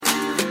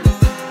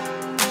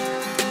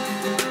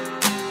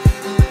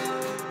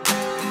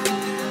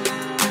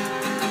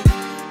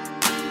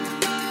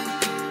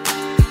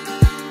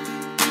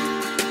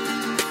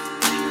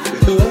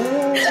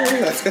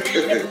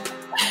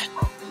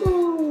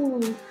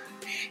Ooh.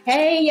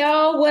 Hey,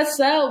 y'all, what's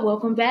up?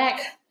 Welcome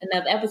back.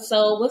 Another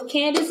episode with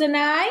Candace and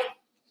I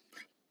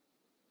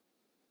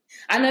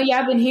know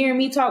y'all been hearing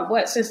me talk,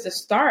 since the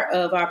start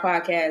of our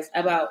podcast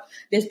about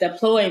this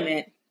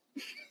deployment.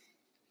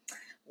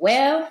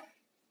 Well,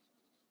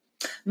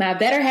 my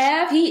better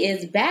half, he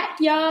is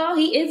back, y'all.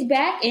 He is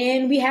back,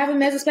 and we have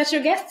him as a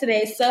special guest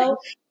today. So,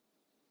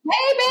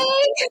 hey,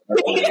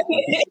 babe.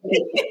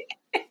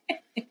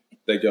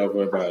 Thank y'all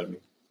for inviting me.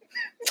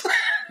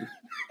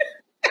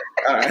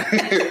 All right.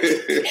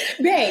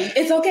 Babe,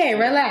 it's okay.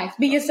 Relax.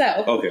 Be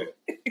yourself. Okay.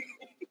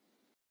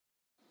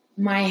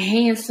 My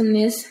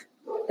handsomeness.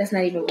 That's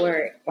not even a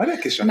word. Why did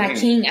I kiss your my hand?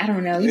 King, I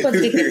don't know. You're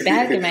supposed to get this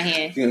back in my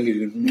hand.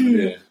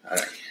 Yeah. All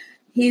right.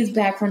 He's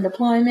back from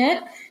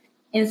deployment.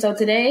 And so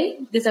today,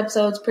 this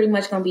episode is pretty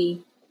much going to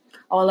be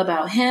all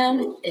about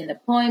him and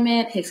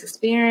deployment, his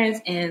experience,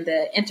 and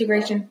the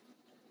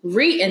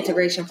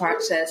reintegration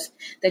process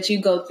that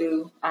you go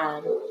through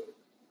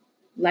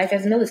life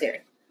as a military.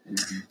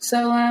 Mm-hmm.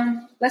 So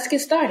let's get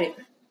started.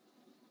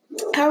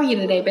 How are you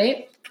today,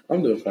 babe?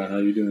 I'm doing fine. How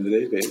are you doing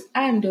today, babe?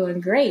 I am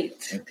doing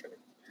great. Okay.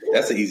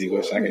 That's an easy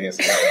question. I can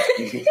answer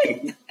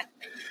that.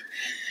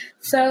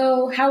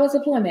 So, how was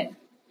deployment?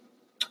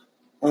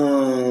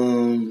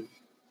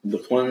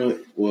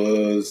 Deployment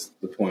was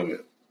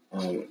deployment.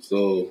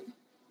 So,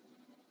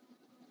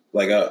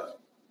 like I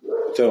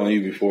was telling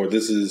you before,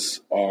 this is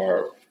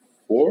our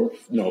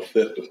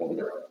fifth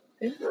deployment.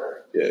 Fifth?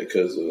 Yeah,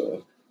 because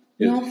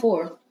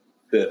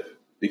fifth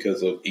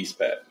because of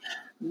EastPac.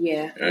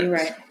 Yeah, right? You're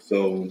right.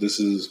 So this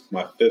is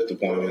my fifth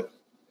deployment,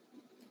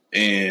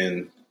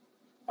 and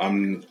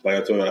I'm like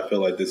I told you, I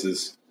feel like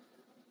this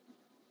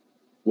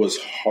was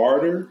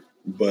harder,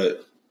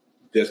 but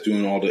just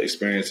doing all the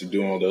experience of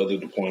doing all the other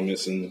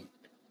deployments and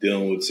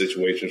dealing with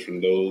situations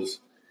from those,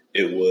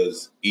 it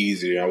was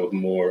easier. I was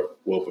more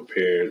well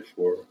prepared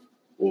for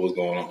what was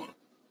going on.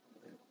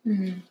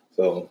 Mm-hmm.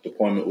 So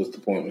deployment was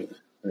deployment.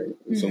 Right?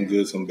 Mm-hmm. Some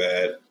good, some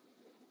bad.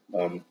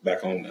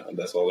 Back home now.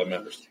 That's all that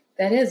matters.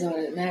 That is all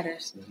that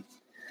matters. Mm-hmm.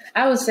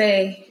 I would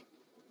say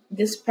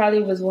this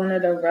probably was one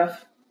of the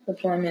rough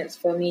deployments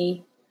for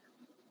me.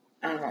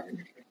 I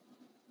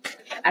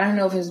don't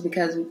know if it's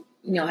because,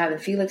 having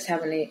Felix,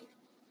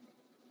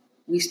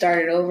 we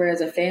started over as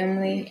a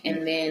family,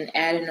 and then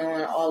adding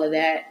on all of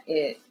that,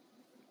 it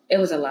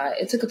was a lot.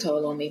 It took a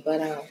toll on me,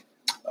 but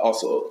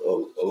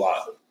also a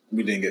lot.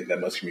 We didn't get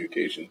that much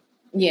communication.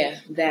 Yeah,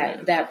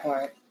 that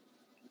part.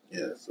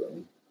 Yeah,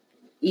 so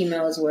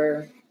emails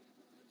were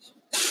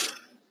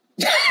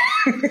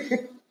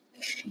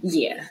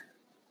yeah.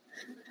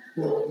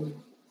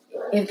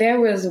 If there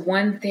was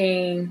one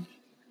thing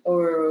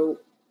or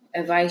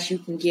advice you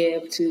can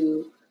give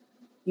to,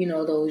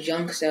 those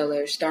young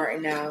sailors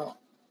starting out,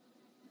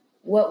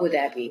 what would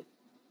that be?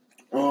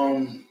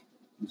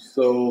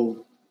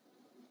 So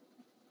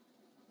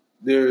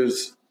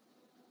it's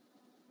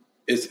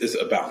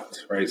a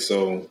balance, right?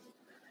 So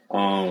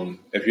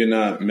if you're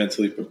not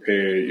mentally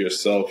prepared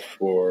yourself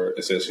for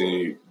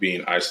essentially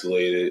being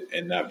isolated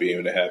and not being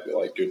able to have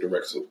like your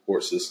direct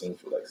support system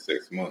for like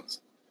 6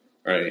 months,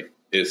 right?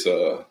 It's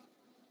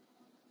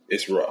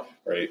rough,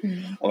 right?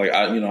 Mm-hmm. Like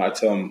I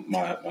tell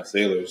my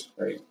sailors,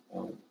 right,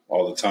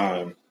 all the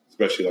time,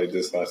 especially like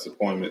this last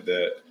deployment,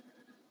 that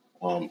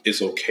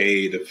it's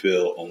okay to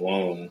feel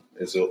alone.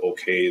 It's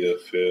okay to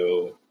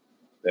feel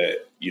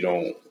that you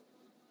don't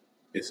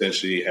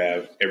essentially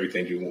have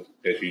everything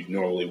that you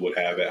normally would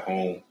have at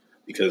home,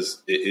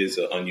 because it is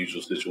an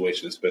unusual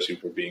situation, especially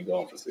for being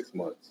gone for 6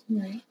 months.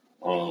 Right.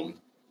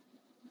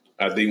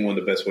 I think one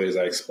of the best ways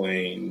I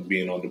explain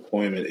being on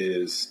deployment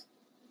is,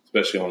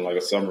 especially on like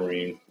a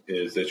submarine,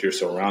 is that you're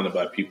surrounded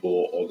by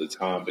people all the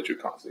time, but you're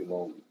constantly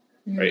lonely.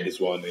 Mm-hmm. Right? It's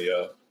one of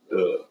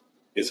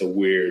it's a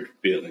weird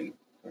feeling,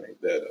 right?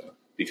 That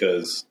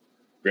because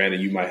granted,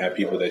 you might have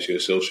people that you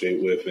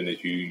associate with and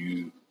that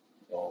you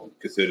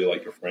consider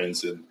like your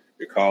friends and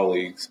your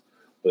colleagues,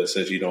 but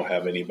essentially you don't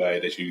have anybody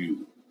that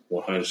you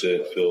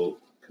 100% feel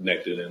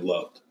connected and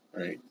loved,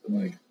 right? So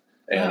like,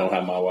 and I don't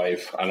have my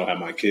wife, I don't have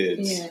my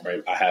kids,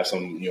 right? I have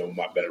some,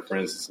 my better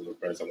friends and some of the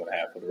friends I'm going to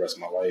have for the rest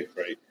of my life,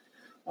 right?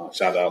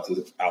 Shout out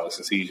to Alex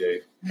and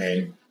CJ,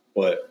 right? Mm-hmm.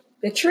 But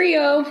the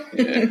trio,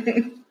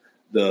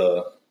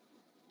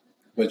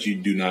 but you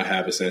do not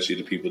have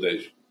essentially the people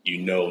that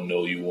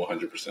know you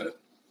 100%.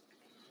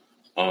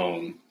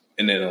 And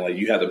then like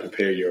you have to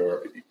prepare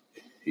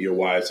your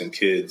wives and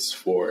kids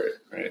for it,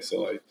 right?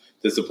 So like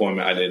this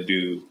deployment, I didn't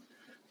do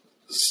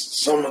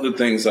some of the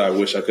things I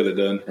wish I could have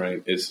done,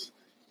 right?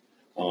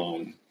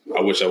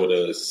 I wish I would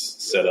have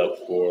set up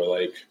for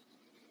like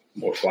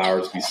more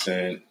flowers to be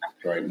sent,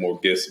 right? More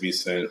gifts to be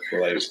sent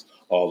for like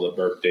all the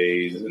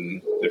birthdays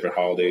and different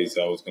holidays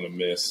I was going to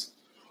miss,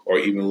 or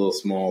even little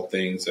small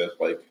things that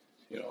like,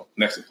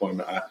 next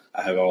deployment,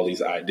 I have all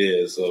these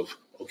ideas of,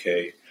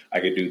 okay, I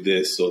could do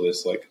this. So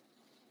there's like,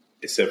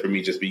 except for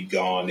me just be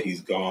gone,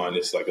 he's gone.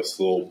 It's like a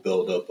slow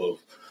buildup of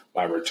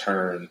my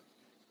return.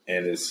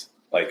 And it's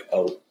like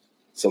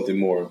something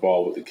more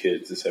involved with the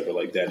kids, except for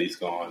like daddy's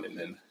gone and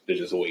then they're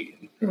just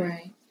waiting.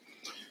 Right.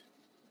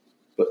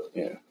 But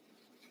yeah.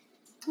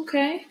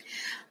 Okay.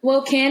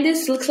 Well,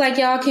 Candace, looks like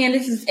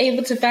Candace is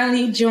able to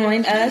finally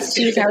join us.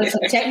 She was having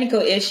some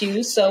technical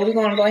issues, so we're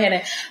going to go ahead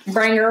and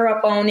bring her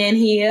up on in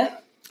here.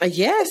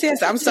 Yes.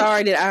 I'm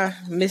sorry that I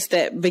missed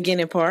that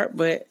beginning part,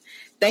 but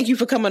thank you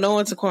for coming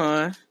on,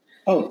 Taquan.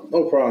 Oh,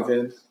 no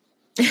problem,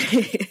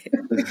 Candace.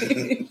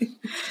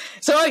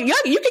 So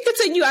you can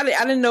continue. I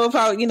didn't know if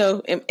I,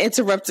 am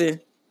interrupting.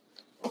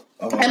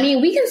 I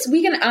mean, we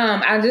can.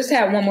 I just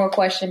have one more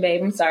question,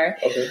 babe. I'm sorry.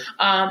 Okay.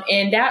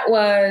 And that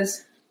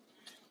was,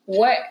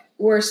 what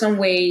were some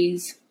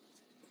ways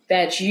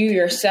that you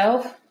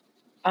yourself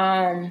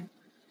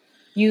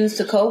used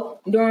to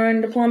cope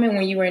during deployment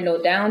when you were in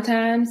those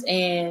downtimes,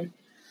 and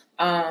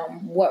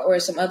what were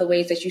some other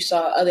ways that you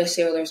saw other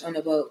sailors on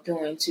the boat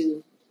doing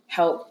to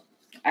help,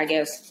 I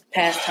guess,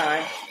 pass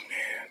time?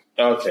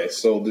 Okay,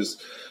 so there's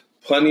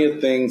plenty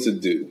of things to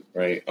do,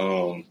 right?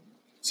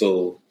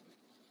 So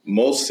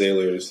most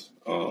sailors,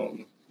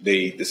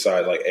 they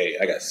decide like, hey,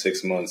 I got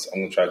 6 months.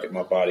 I'm gonna try to get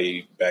my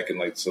body back in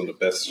like some of the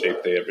best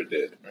shape they ever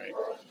did, right?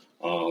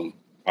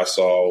 I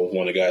saw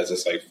one of the guys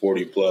that's like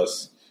 40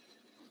 plus,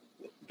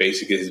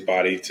 basically get his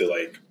body to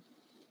like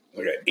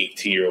an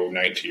 18-year-old,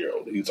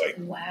 19-year-old. He's like,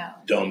 wow,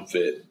 dumb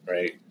fit,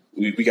 right?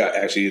 We got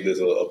actually, there's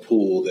a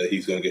pool that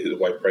he's going to get his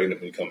wife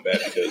pregnant when he come back,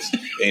 because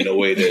ain't no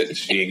way that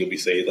she ain't going to be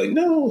saved. Like,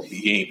 no,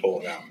 he ain't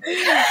pulling out.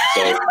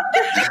 So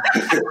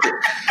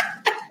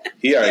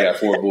he already got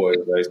 4 boys,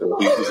 right? So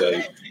he's just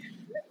like,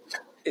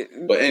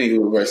 but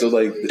anywho, right? So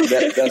like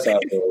that's how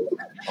it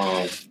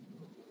goes.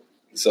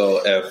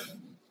 So if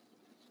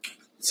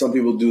some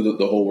people do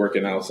the whole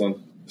working out,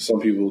 some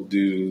people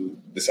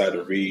decide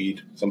to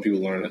read. Some people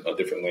learn a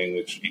different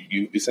language.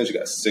 You essentially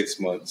got 6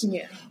 months.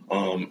 Yeah.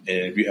 And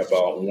if you have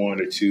about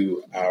 1 or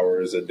 2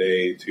 hours a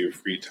day to your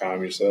free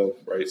time yourself,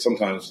 right?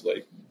 Sometimes,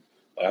 like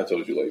I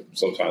told you, like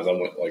sometimes I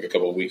went like a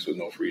couple of weeks with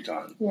no free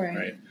time,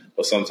 right?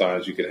 But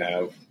sometimes you can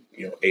have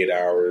 8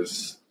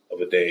 hours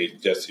of a day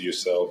just to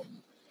yourself,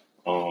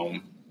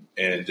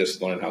 and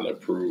just learn how to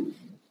improve.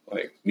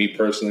 Like me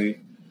personally,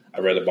 I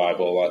read the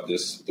Bible a lot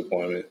this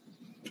deployment,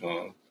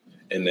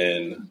 and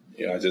then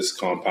I just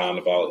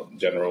compound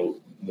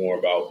more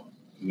about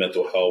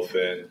mental health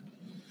and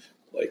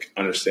like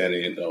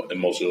understanding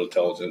emotional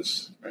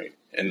intelligence, right?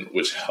 And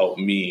which helped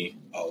me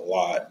a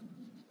lot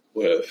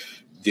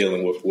with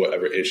dealing with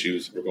whatever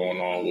issues were going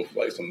on with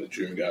like some of the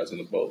junior guys in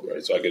the boat,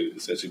 right? So I could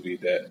essentially be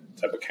that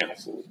type of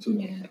counsel to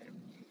them. Right?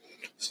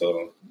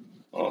 So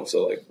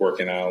like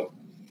working out.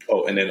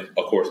 Oh, and then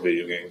of course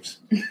video games,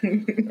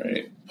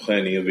 right?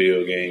 Plenty of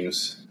video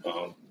games.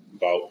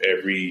 About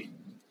every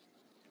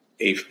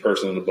 8th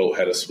person on the boat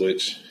had a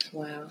Switch.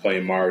 Wow.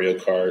 Playing Mario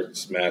Kart,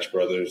 Smash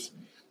Brothers,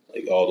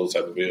 like all those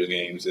type of video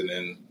games, and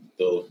then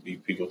there'll be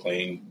people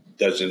playing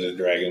Dungeons and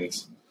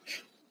Dragons.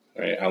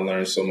 Right, I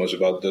learned so much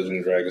about Dungeons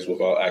and Dragons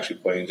without actually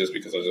playing, just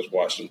because I just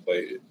watched them play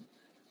it.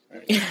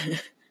 Right?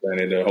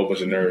 And there are a whole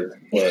bunch of nerds,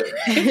 but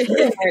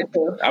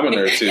I'm a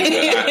nerd too. But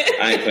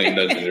I ain't playing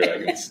Dungeons and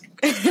Dragons.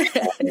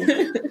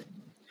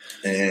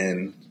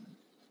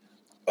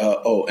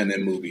 And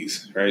then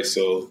movies, right?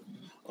 So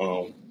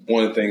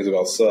one of the things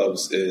about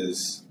subs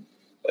is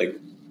like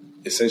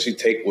essentially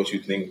take what you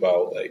think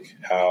about like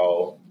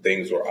how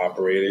things were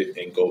operated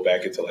and go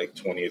back into like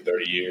 20 or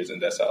 30 years,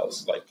 and that's how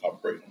it's like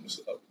operating on the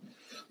sub.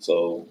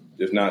 So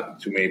there's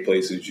not too many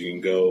places you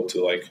can go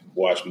to like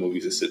watch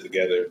movies and sit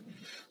together.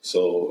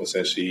 So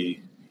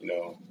essentially,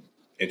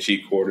 in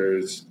cheat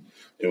quarters,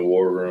 in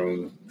war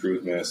room,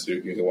 cruise master,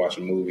 you can watch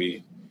a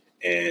movie,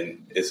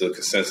 and it's a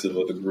consensus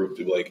of the group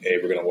to be like, hey,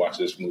 we're going to watch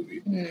this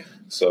movie. Mm.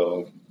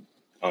 So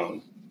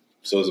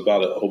it's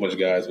about a whole bunch of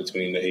guys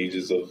between the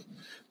ages of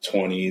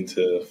 20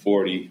 to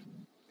 40.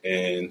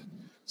 And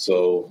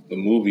so the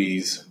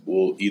movies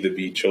will either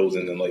be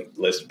chosen and like,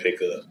 let's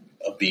pick a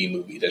B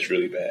movie that's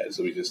really bad.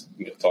 So we just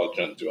talk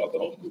junk throughout the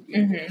whole movie.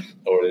 Mm-hmm.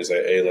 Or they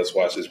say, hey, let's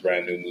watch this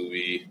brand new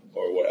movie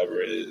or whatever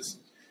it is.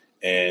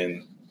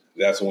 And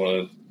that's one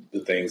of the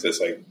things that's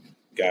like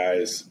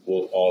guys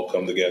will all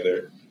come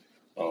together.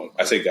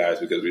 I say guys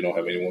because we don't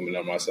have any women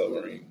on my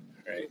submarine,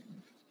 right?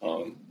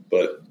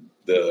 But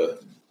they'll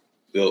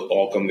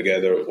all come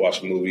together,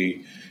 watch a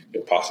movie,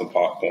 pop some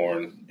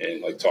popcorn,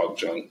 and like talk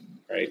junk,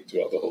 right,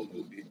 throughout the whole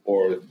movie.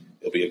 Or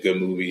it'll be a good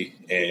movie,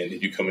 and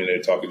if you come in there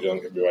talking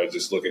junk, everybody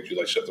just look at you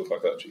like, shut the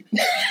fuck up, Chief.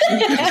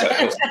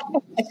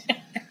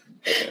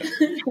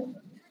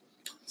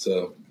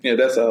 So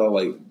that's how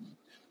like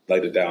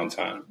the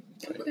downtime,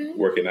 right? Okay.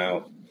 Working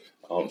out,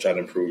 trying to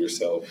improve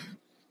yourself,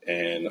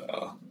 and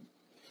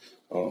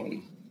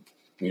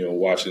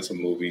watching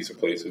some movies or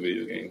playing some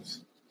video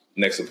games.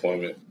 Next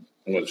deployment,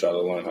 I'm going to try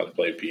to learn how to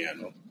play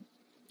piano.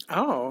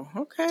 Oh,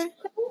 okay.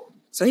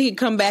 So he can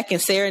come back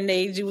and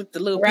serenade you with the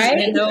little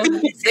piano,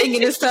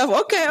 singing and stuff.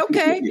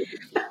 Okay.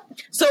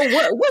 So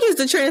what is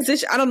the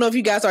transition? I don't know if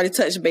you guys already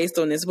touched based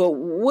on this, but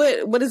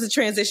what has the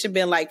transition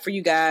been like for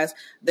you guys?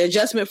 The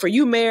adjustment for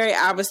you, Mary,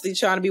 obviously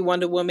trying to be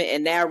Wonder Woman,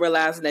 and now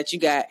realizing that you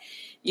got,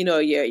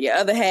 your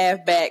other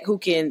half back who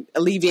can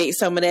alleviate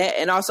some of that.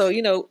 And also,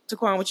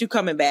 Taquan, with you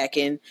coming back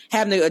and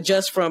having to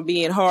adjust from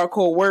being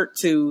hardcore work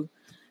to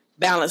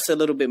balanced a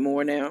little bit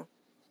more now?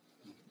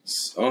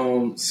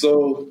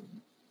 So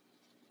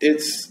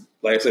it's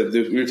like I said,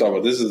 we were talking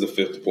about this is the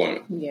 5th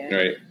deployment,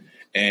 right?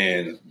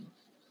 And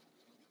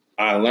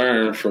I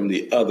learned from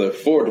the other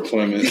 4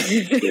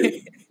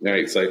 deployments, right?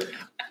 It's like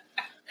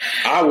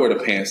I wear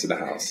the pants in the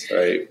house,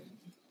 right?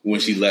 When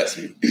she lets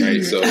me,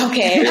 right? So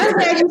okay, I'm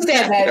glad you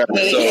said that.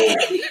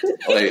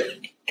 So,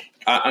 like,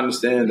 I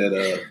understand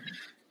that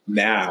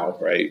now,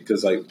 right?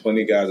 Because like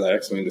plenty of guys, I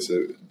explained this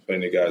to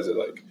plenty of guys that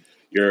like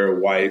your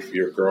wife,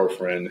 your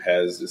girlfriend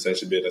has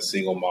essentially been a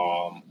single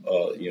mom,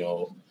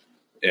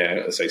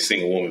 let's say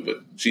single woman,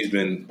 but she's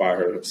been by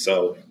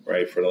herself,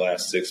 right, for the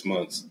last 6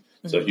 months.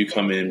 Mm-hmm. So if you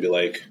come in and be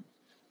like,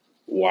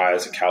 why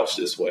is the couch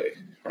this way,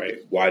 right?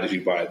 Why did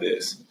you buy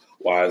this?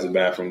 Why is the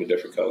bathroom a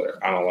different color?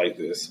 I don't like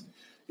this.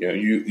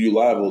 You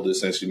liable to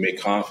essentially make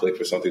conflict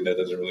for something that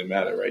doesn't really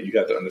matter, right? You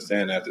have to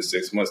understand that after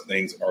 6 months,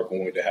 things are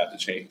going to have to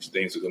change.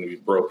 Things are going to be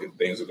broken.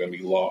 Things are going to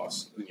be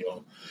lost.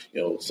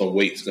 Some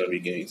weight's going to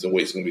be gained. Some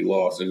weight's going to be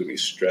lost. There's going to be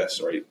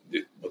stress, right?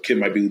 A kid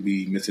might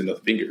be missing a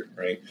finger,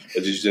 right?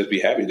 But you just be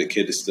happy the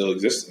kid is still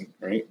existing,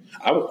 right?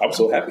 I'm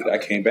so happy that I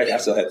came back. I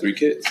still had 3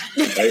 kids,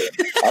 right?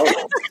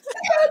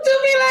 Don't do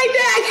me like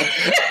that.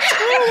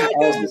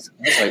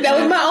 That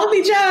was my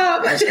only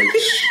job.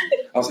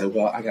 I was like,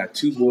 well, I got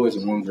 2 boys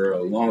and 1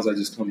 girl. As long as I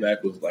just come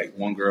back with like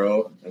 1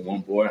 girl and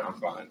 1 boy, I'm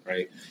fine,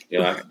 right?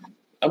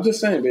 I'm just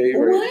saying, baby.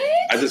 Right?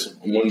 What? I just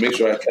want to make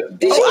sure I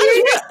kept. No!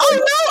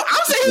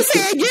 I'm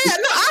saying yeah.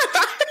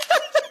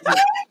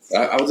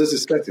 No, I was just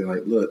expecting,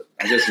 like, look,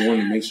 I just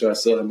wanted to make sure I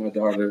still have my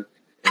daughter,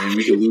 and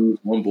we could lose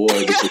 1 boy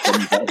just to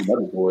come back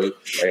another boy.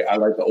 Right? I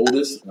like the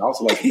oldest, and I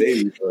also like the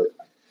baby, but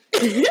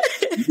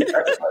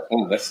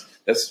that's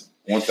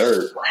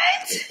 1/3. What?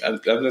 I'm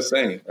just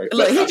saying. Right?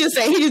 Look, he just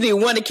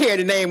didn't want to carry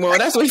the name on.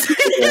 That's what he said.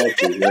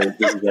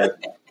 Exactly.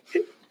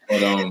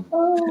 But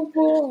oh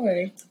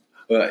boy.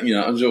 But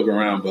I'm joking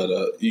around.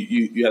 But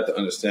you have to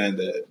understand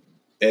that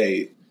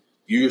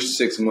your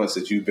 6 months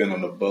that you've been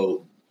on the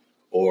boat,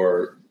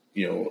 or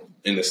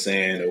in the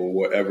sand or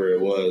whatever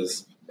it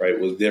was, right,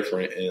 was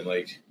different, and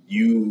like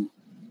you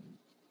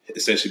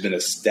essentially been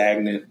a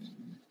stagnant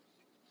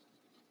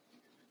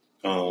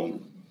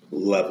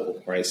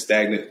level, right?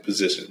 Stagnant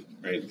position,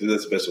 right?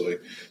 That's the best way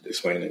to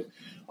explain it.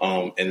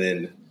 And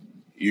then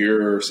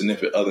your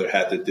significant other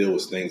had to deal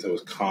with things that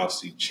was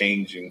constantly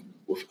changing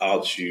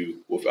without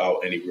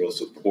any real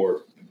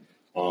support.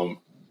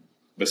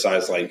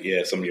 Besides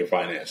some of your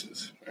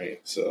finances, right?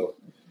 So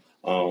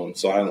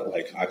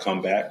I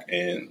come back,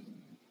 and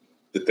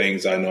the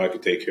things I know I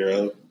could take care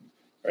of,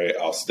 right,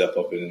 I'll step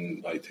up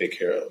and take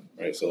care of,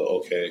 right? So,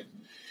 okay,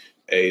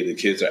 the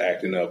kids are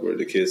acting up, or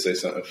the kids say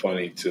something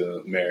funny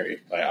to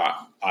Mary. Like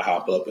I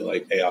hop up and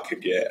I'll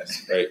kick your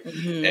ass, right?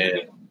 Mm-hmm.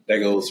 And that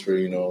goes for,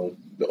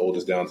 the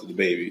oldest down to the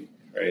baby,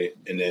 right?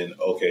 And then,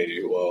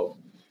 okay, well,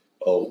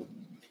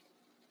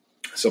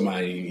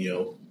 somebody,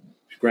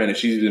 granted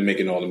she's been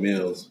making all the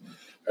meals,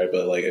 right?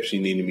 But if she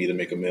needed me to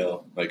make a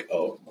meal,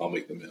 I'll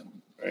make the meal,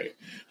 right?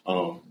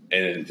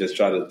 And just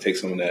try to take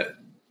some of that,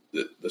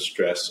 the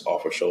stress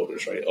off her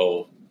shoulders, right?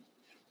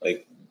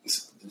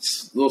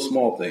 It's little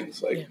small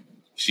things,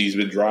 she's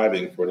been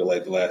driving for the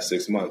last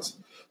 6 months.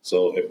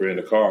 So if we're in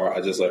the car,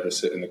 I just let her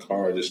sit in the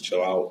car, just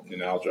chill out,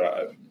 and I'll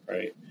drive,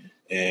 right?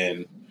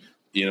 And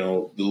the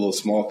little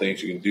small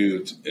things you can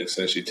do to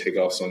essentially take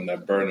off some of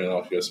that burden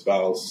off your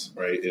spouse,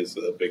 right, is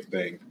a big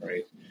thing,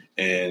 right?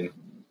 And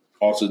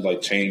also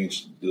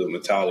change the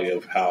mentality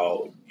of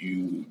how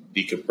you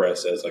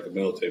decompress as a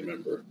military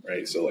member,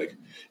 right? So if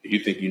you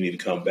think you need to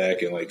come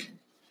back and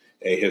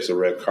here's a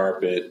red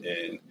carpet,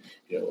 and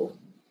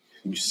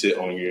you sit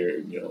on your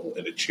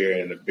in a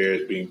chair and the beer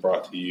is being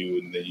brought to you,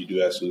 and then you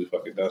do absolutely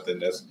fucking nothing.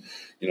 That's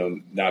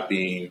not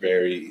being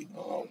very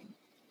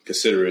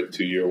considerate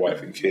to your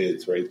wife and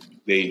kids, right?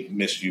 They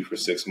missed you for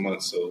 6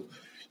 months, so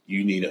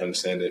you need to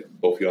understand that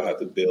both of y'all have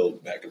to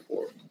build back and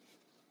forth.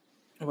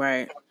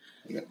 Right.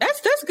 Yeah.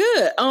 That's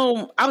good.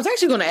 I was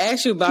actually going to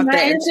ask you about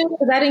that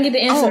because I didn't get to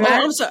answer.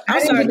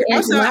 I'm sorry.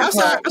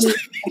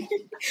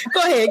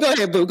 Go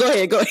ahead, boo. Go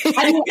ahead.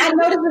 I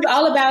know this is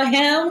all about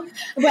him,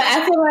 but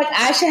I feel like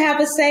I should have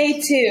a say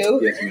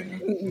too.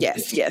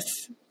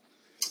 Yes.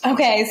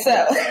 Okay,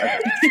 so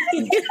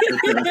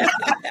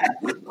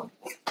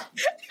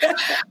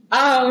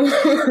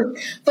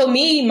for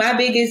me, my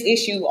biggest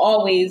issue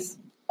always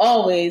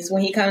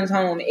when he comes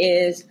home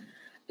is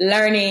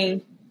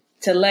learning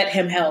to let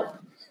him help.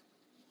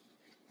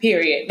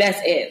 Period.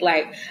 That's it.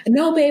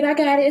 No, babe, I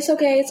got it. It's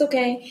okay.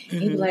 Mm-hmm.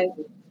 He'd be like,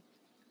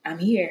 I'm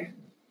here.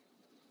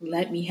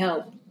 Let me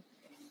help.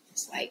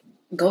 It's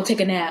go take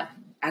a nap.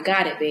 I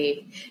got it,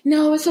 babe.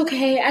 No, it's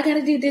okay. I got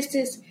to do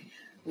this.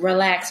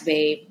 Relax,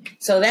 babe.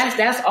 So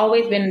that's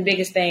always been the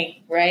biggest thing,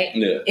 right?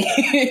 Yeah.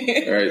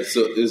 All right.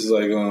 So it's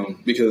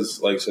because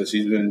so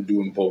she's been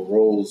doing both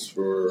roles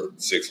for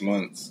 6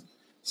 months.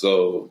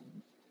 So,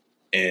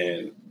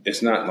 and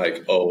it's not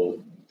I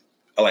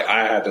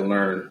had to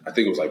learn, I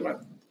think it was my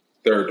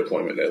 3rd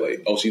deployment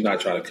that she's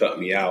not trying to cut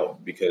me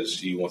out because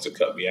she wants to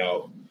cut me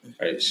out.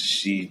 Right?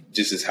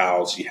 This is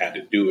how she had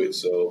to do it.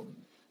 So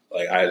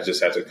Like, I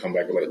just have to come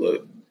back and like,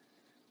 look,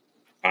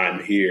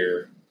 I'm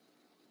here.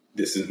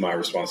 This is my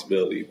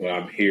responsibility. When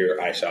I'm here,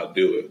 I shall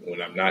do it.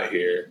 When I'm not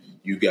here,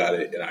 you got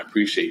it, and I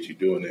appreciate you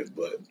doing it,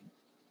 but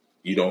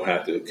you don't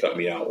have to cut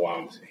me out while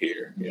I'm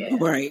here. You know?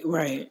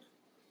 Right.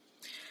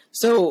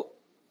 So,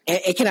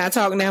 and can I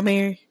talk now,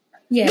 Mary?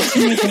 Yes.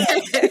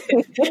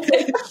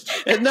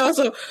 No,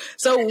 so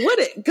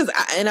what? Because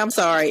and I'm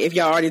sorry if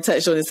y'all already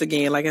touched on this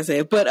again, like I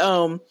said, but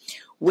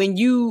when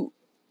you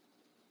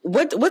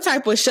what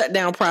type of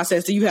shutdown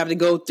process do you have to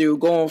go through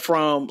going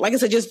from, like I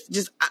said, just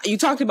you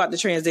talked about the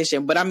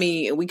transition, but I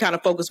mean, we kind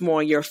of focus more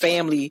on your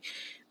family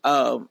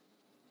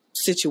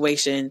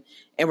situation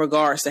in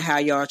regards to how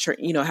y'all,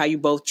 how you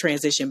both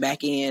transition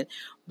back in.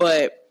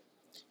 But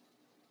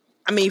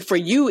I mean, for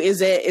you,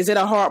 is it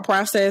a hard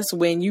process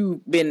when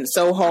you've been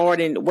so hard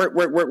and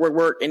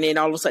work, and then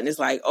all of a sudden it's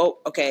like, oh,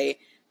 okay,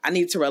 I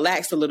need to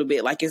relax a little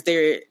bit. Like, is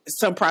there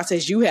some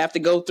process you have to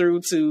go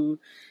through to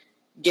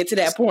get to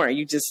that point?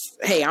 You just,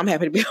 hey, I'm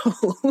happy to be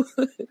home.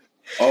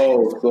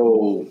 Oh,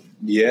 so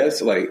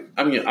yes. Like,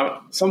 I mean,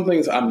 some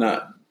things I'm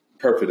not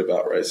perfect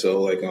about, right?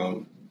 So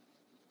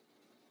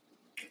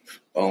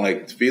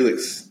like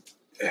Felix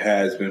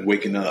has been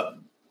waking up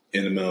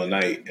in the middle of the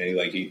night and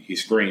he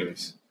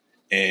screams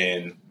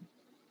and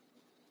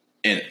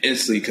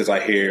instantly, because I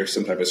hear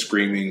some type of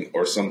screaming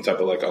or some type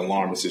of like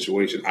alarming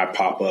situation, I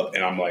pop up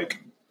and I'm like,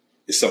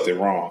 is something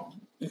wrong?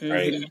 Mm-hmm.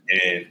 Right.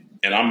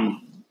 And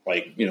I'm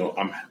like,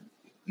 I'm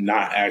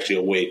not actually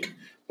awake,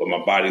 but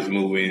my body's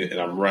moving and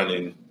I'm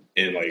running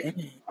and like,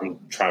 I'm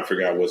trying to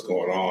figure out what's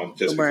going on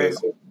just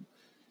because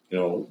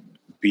of,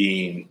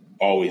 being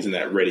always in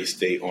that ready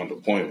state on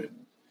deployment.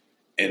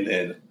 And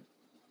then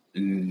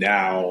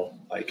now,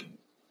 like,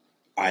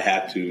 I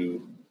have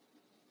to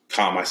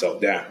calm myself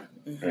down.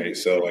 Mm-hmm. Right.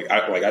 So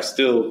I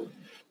still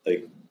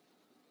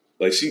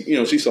like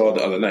she, she saw it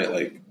the other night,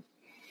 like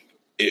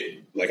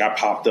it, like I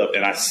popped up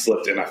and I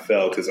slipped and I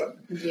fell because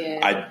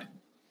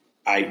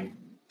I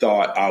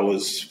thought I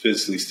was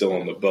physically still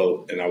on the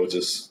boat and I was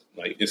just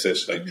like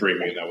essentially like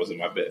dreaming and I was in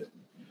my bed.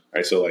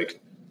 Right. So like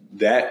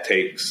that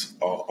takes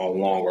a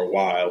longer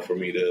while for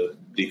me to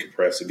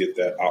decompress and get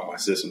that out my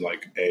system.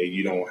 Like, hey,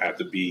 you don't have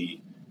to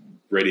be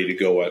ready to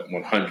go at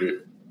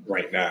 100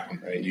 right now.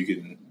 Right. You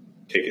can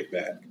take it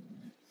back.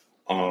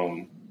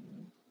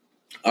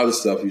 Other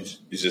stuff is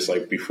just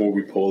like before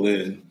we pull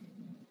in,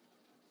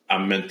 I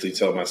mentally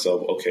tell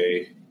myself,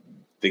 okay,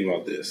 think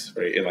about this,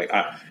 right? And like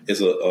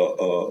it's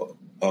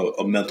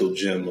a mental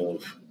gym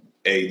of,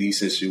 hey, these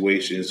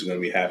situations are going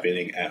to be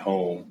happening at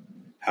home.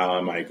 How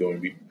am I going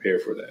to be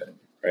prepared for that?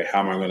 Right?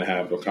 How am I going to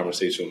have a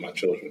conversation with my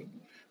children?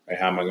 Right?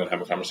 How am I going to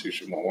have a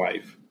conversation with my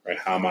wife? Right?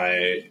 How am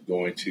I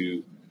going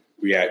to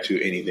react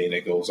to anything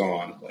that goes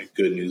on, like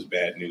good news,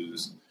 bad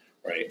news,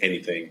 right?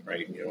 Anything,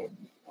 right?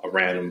 A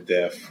random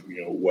death,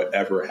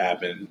 whatever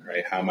happened,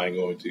 right? How am I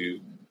going to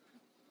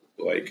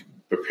like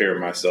prepare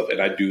myself? And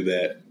I do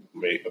that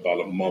about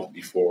a month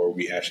before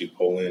we actually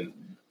pull in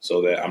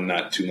so that I'm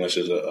not too much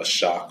as a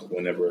shock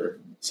whenever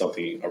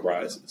something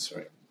arises,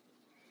 right?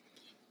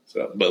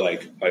 So, but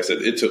like I said,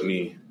 it took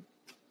me,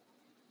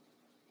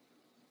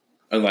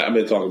 and like I've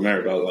been talking to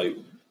Mary about like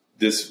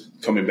this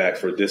coming back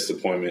for this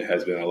deployment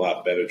has been a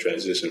lot better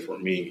transition for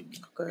me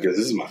because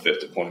this is my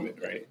 5th deployment,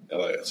 right?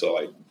 So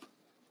like,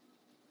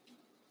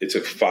 it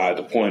took 5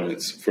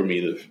 deployments for me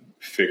to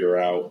figure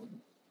out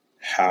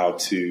how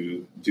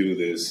to do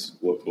this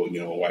with,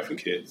 a wife and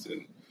kids.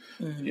 And,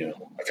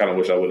 I kind of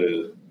wish I would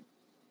have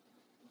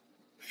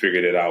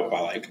figured it out by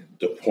like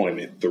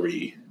deployment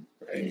 3,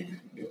 right?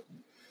 Yeah.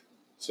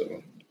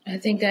 So I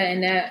think that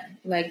in that,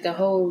 like the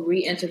whole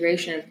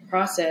reintegration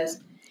process,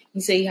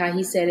 you see how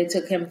he said it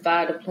took him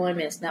 5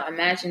 deployments. Now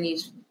imagine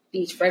these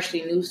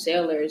freshly new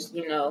sailors,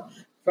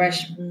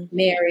 fresh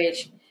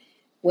marriage,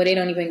 where they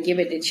don't even give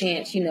it the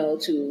chance,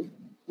 to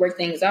work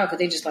things out because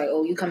they're just like,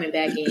 oh, you coming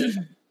back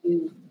in,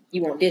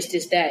 you want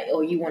this, that,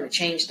 or you want to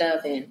change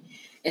stuff. And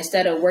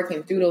instead of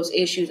working through those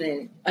issues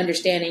and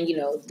understanding,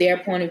 their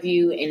point of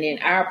view and then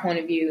our point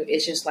of view,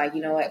 it's just like,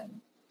 you know what,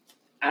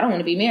 I don't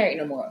want to be married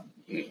no more,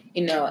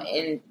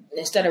 and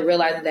instead of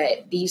realizing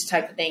that these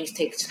type of things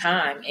takes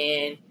time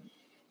and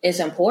it's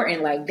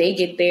important, like they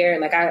get their,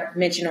 like I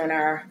mentioned on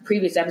our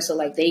previous episode,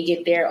 like they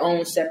get their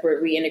own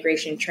separate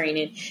reintegration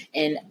training,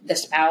 and the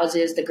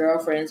spouses, the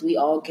girlfriends, we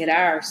all get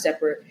our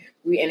separate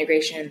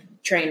reintegration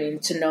training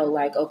to know,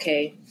 like,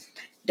 okay,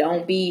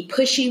 don't be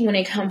pushy when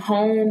they come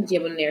home,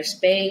 give them their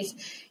space.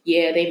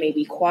 Yeah, they may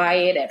be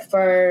quiet at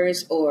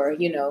first, or,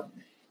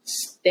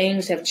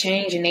 things have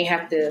changed and they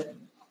have to,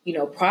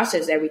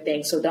 process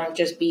everything. So don't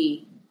just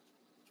be,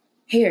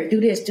 here,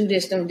 do this, do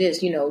this,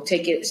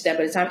 take it a step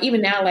at a time.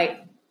 Even now, like,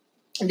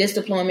 this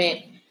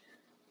deployment,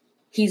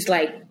 he's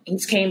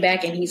came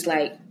back and he's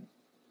like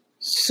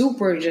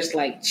super just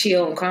like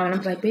chill and calm. And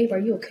I'm like, babe, are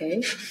you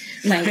okay?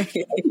 Like,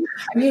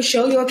 are you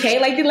sure you're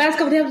okay? Like the last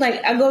couple of days,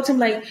 like I go to him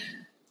like,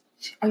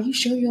 are you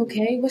sure you're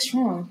okay? What's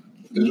wrong?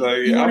 You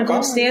want to go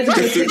upstairs?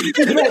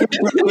 He's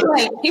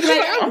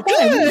like, I'm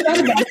fine.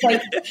 It's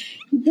like,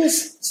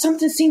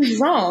 something seems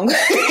wrong.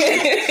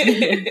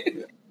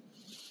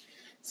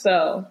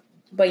 So,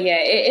 but yeah,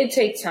 it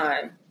takes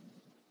time.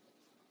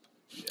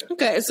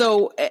 Okay,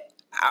 so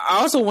I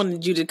also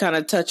wanted you to kind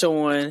of touch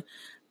on,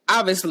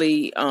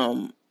 obviously,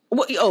 real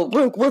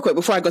quick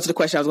before I go to the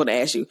question I was going to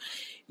ask you.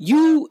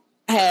 You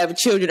have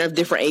children of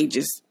different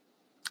ages.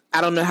 I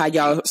don't know how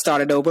y'all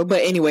started over,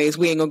 but anyways,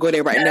 we ain't gonna go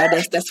there right now.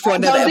 That's for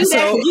another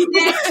episode.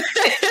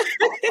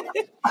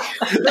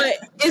 But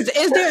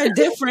is there a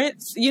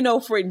difference?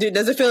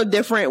 Does it feel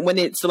different when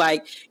it's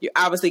like you're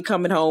obviously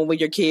coming home when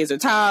your kids are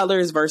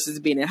toddlers versus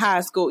being in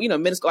high school,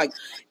 middle school? Like,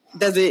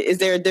 is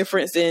there a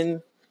difference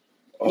in,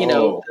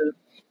 Yeah.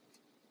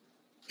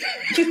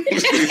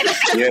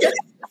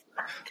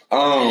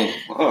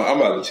 I'm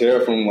about to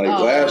tear from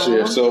last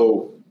year.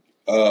 So,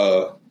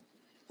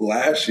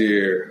 last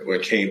year when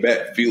I came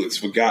back, Felix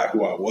forgot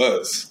who I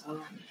was.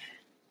 Oh.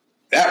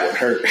 That would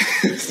hurt.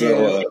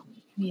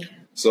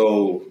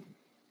 So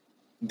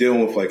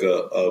dealing with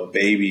a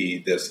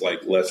baby that's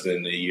less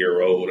than a year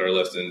old or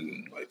less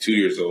than 2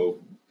 years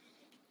old,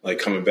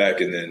 coming back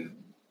and then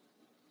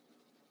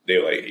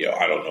they're like, yo,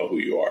 I don't know who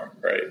you are.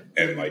 Right.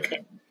 And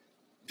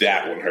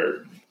that would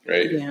hurt.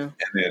 Right. Yeah. And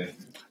then,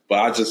 but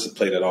I just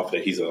play that off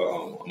that he's a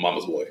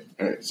mama's boy.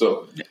 Right.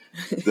 So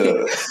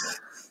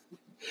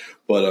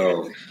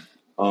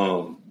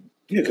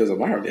because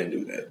Amara didn't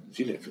do that.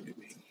 She didn't forget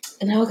me.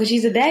 No, because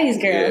she's a daddy's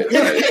girl.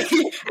 Yeah, right.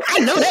 I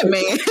know that,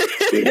 man.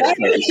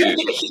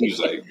 She was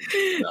like,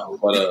 no,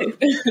 but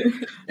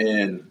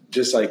and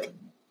just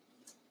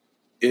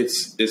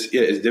it's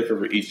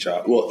different for each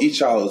child. Well, each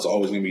child is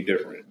always going to be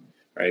different,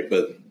 right?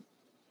 But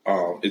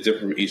it's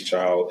different for each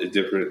child. It's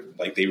different.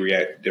 They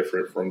react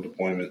different from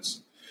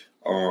deployments.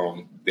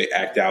 They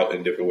act out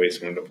in different ways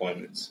from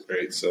deployments,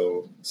 right?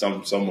 So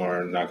some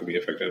are not going to be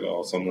affected at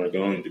all. Some are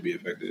going to be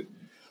affected.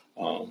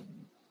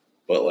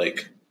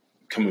 But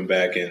coming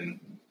back and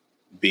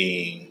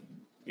being,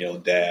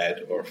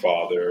 dad or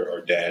father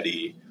or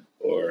daddy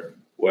or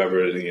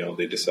whoever,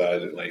 they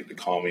decided to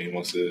call me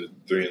amongst the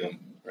three of them,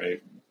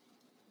 right?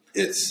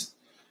 It's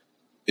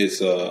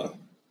different.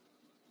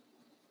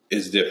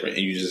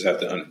 And you just have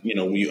to,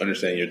 when you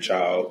understand your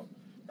child,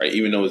 right?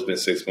 Even though it's been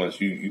 6 months,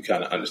 you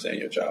kind of understand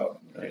your child,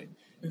 right?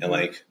 Mm-hmm. And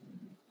like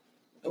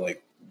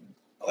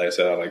I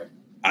said,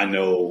 I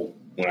know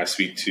when I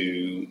speak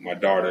to my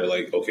daughter,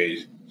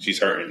 okay, she's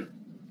hurting,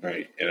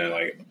 right? And then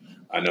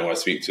I know I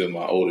speak to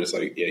my oldest,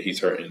 yeah, he's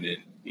hurting, and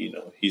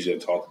he's gonna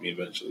talk to me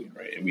eventually,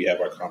 right? And we have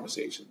our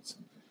conversations,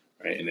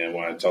 right? And then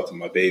when I talk to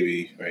my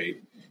baby,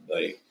 right,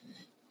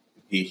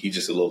 he's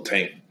just a little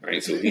tank,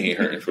 right? So he ain't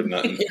hurting for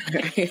nothing.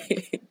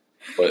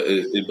 But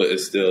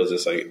it's still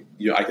just I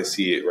can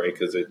see it, right?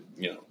 Because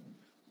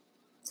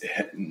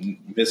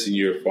missing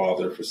your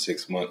father for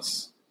 6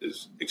 months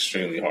is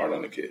extremely hard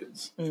on the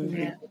kids. Mm-hmm.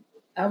 Yeah.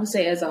 I would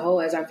say as a whole,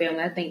 as our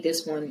family, I think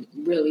this one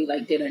really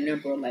did a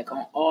number on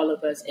all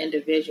of us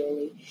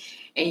individually.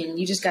 And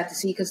you just got to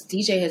see, because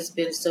DJ has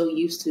been so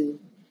used to,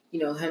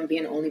 him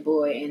being the only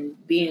boy and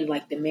being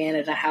the man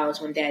of the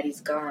house when daddy's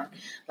gone.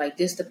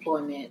 This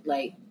deployment,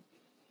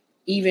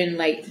 even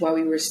while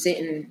we were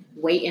sitting,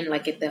 waiting,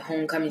 at the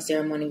homecoming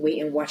ceremony,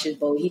 waiting, watch his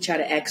boat, he tried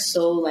to act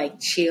so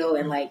chill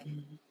and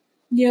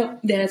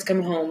yep, dad's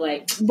coming home.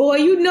 Boy,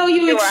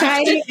 you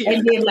excited. Right.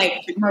 And then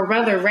my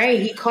brother Ray,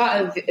 he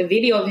caught a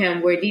video of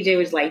him where DJ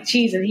was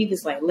cheesing. He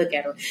was look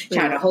at him,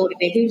 trying to hold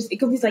it. He was you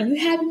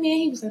happy, man?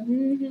 He was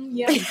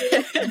yeah.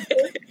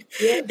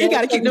 Yeah, you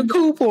got to keep the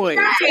cool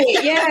points.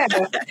 Right, yeah.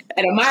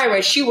 And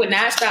Amira, she would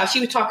not stop. She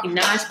was talking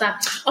nonstop.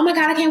 Oh my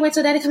God, I can't wait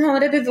till daddy come home.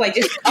 That bitch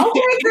just,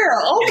 okay,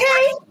 girl,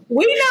 okay,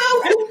 we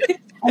know.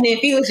 And then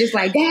Felix just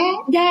dad.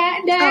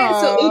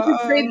 Aww. So it was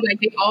crazy.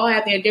 They all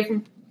have their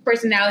different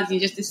personality.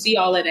 Just to see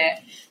all of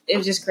that, it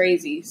was just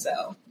crazy.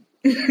 So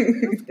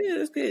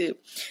that's good.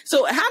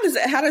 So how does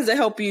it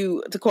help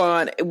you,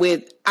 Taquan,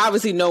 with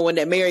obviously knowing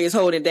that Mary is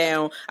holding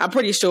down? I'm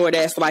pretty sure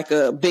that's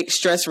a big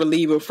stress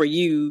reliever for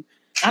you.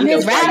 I'm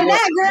just riding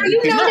that, girl.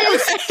 You know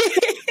this.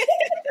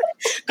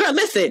 Girl,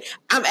 listen,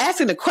 I'm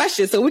asking a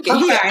question so we can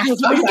hear. I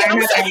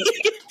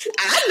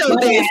know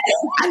this.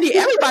 I need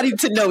everybody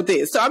to know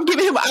this. So I'm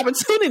giving him an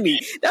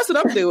opportunity. That's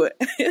what I'm doing.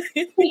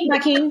 My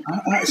king.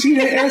 She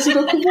didn't answer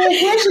the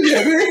question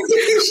yet.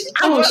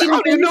 I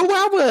don't even know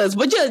where I was.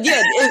 But yeah.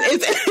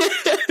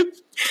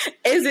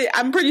 Is it?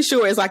 I'm pretty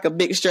sure it's a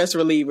big stress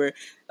reliever.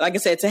 Like I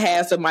said, to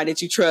have somebody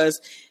that you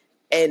trust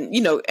and,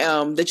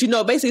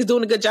 that basically is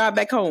doing a good job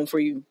back home for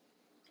you.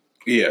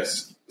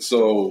 Yes.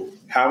 So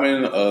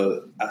having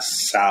a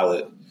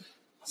solid,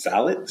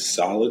 right?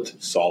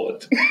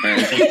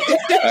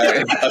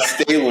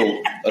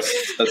 a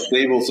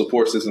stable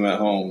support system at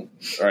home,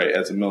 right?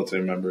 As a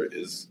military member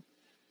is,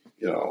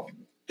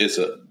 it's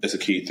a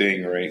key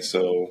thing, right?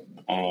 So,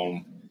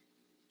 like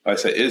I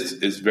said,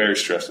 it's very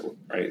stressful,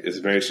 right? It's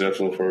very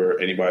stressful for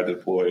anybody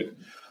deployed,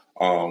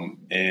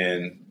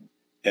 and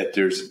if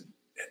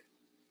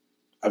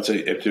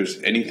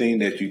there's anything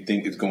that you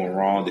think is going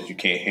wrong that you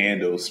can't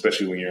handle,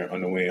 especially when you're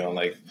on the way on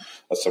a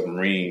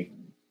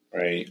submarine,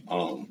 right?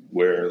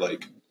 Where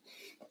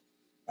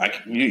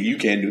you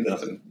can't do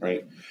nothing,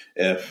 right?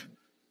 If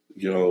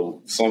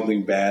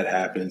something bad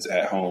happens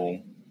at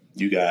home,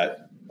 you got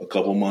a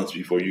couple months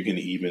before you can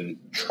even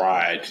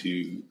try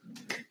to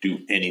do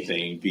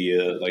anything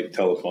via like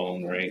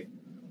telephone, right?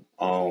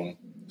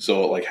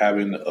 So like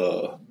having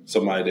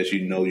somebody that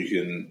you know you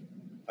can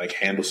like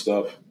handle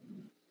stuff,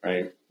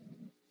 right,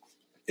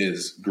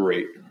 is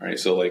great, right?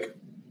 So like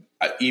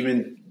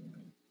even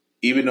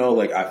though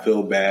like I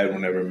feel bad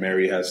whenever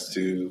Mary has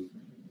to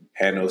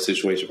handle a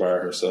situation by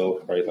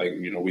herself, right? Like,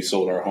 you know, we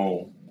sold our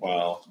home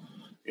while,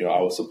 you know,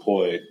 I was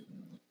deployed.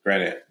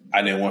 Granted,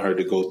 I didn't want her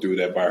to go through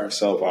that by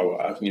herself.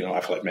 I feel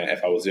like, man,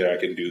 if I was there, I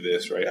could do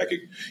this, right? I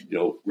could, you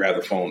know, grab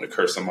the phone to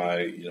curse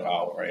somebody, you know,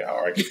 out, right?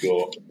 Or I could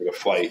go take a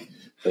flight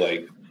to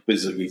like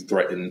physically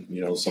threaten,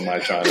 you know,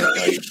 somebody trying to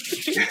like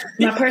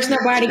my personal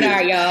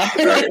bodyguard, y'all.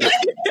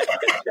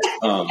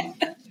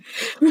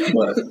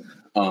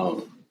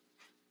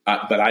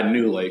 But I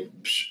knew like,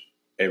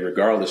 hey,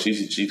 regardless,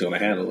 she's gonna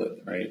handle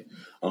it, right?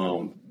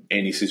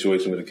 Any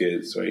situation with the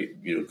kids, right?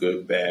 You know,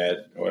 good,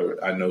 bad,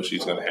 or I know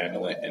she's gonna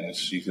handle it, and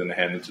she's gonna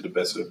handle it to the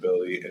best of her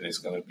ability, and it's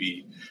gonna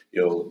be,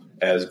 you know,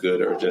 as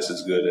good or just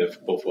as good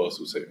if both of us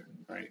was here,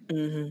 right?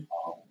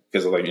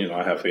 Because like, you know,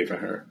 I have faith in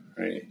her,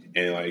 right?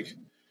 And like,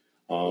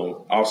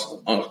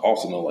 also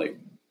know like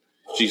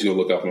she's gonna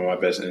look out for my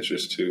best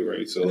interest too,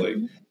 right? So like,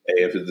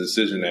 hey, if it's a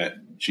decision that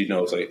she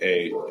knows, like,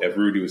 hey, if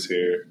Rudy was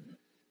here,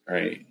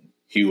 right,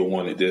 he would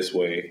want it this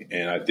way,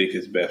 and I think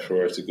it's best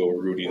for us to go with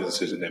Rudy's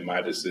decision than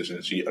my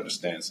decision. She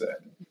understands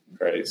that,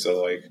 right?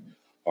 So like,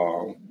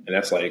 and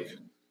that's like,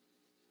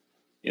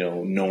 you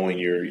know, knowing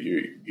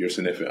your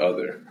significant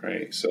other,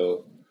 right?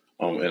 So,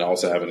 and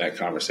also having that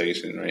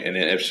conversation, right? And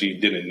then if she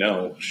didn't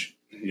know,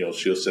 you know,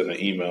 she'll send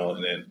an email,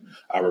 and then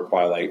I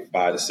reply like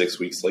 5 to 6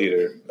 weeks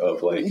later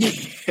of like.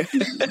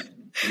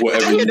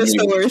 Whatever you That's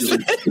how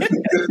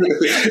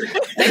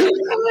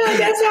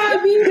I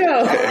be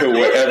though.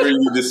 Whatever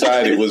you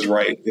decided was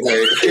right.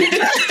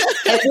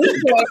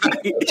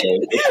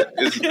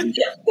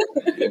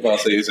 If I'll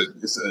say it's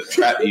a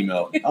trap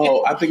email.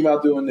 Oh, I think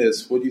about doing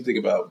this. What do you think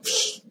about?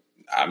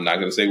 I'm not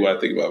going to say what I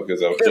think about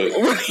because I'll tell you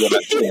what I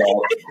think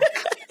about.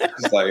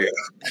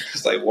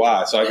 It's like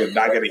why? So I can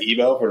not get an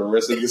email for the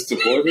rest of this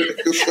deployment.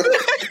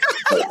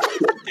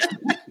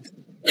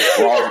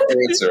 Wrong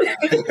answer.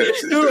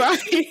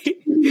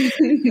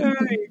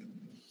 Right.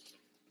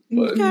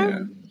 But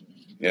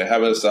yeah,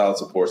 having a solid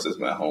support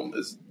system at home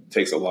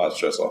takes a lot of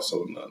stress off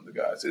some of the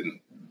guys, and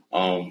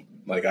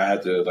like I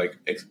had to like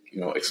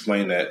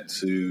explain that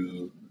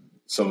to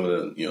some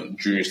of the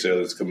junior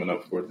sailors coming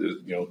up for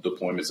the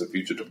deployments and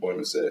future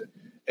deployments that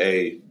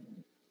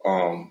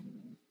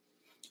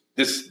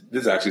this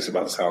actually is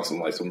about to sound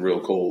some real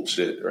cold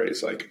shit, right?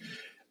 It's like,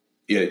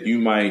 yeah,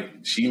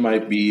 she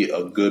might be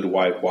a good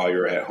wife while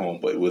you're at home,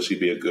 but will she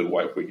be a good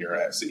wife when you're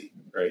at sea,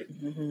 right?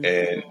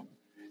 And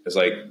it's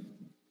like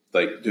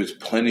there's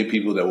plenty of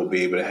people that will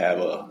be able to have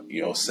a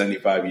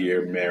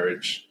 75-year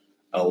marriage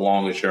as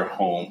long as you're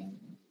home,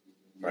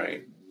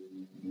 right?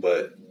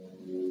 But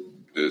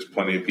there's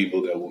plenty of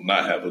people that will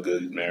not have a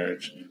good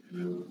marriage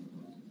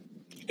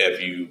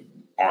if you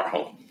aren't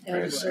home.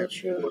 That's so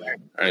true. All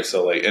right,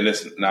 so like, and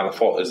it's not a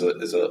fault;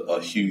 it's a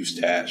huge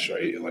task,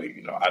 right? And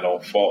like, I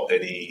don't fault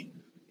any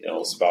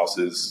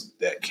spouses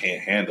that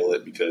can't handle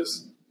it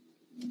because,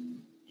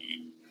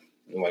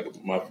 like,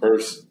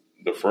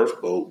 the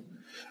first boat,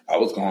 I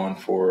was gone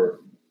for,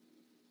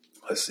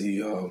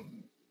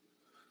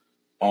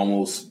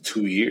 almost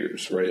 2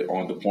 years, right,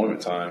 on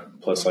deployment time,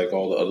 plus like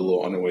all the other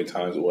little underway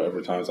times or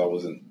whatever times I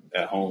wasn't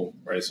at home,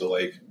 right? So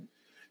like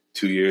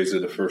 2 years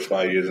of the first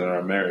 5 years in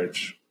our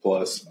marriage,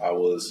 plus I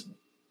was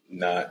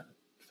not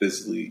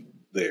physically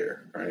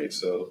there, right?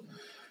 So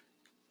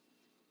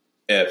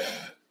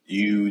if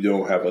you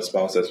don't have a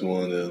spouse that's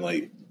willing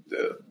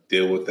to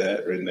deal with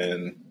that, and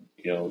then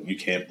you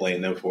can't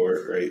blame them for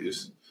it, right?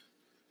 It's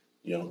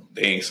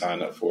they ain't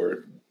signed up for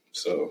it,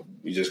 so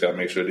you just got to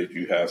make sure that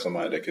you have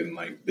somebody that can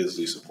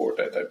physically support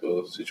that type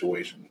of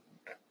situation.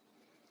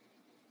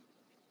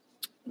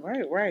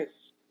 Right. Or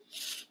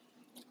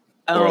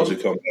else you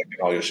come back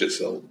and all your shit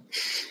sold.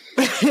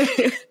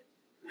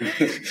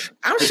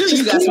 I'm sure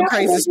you got some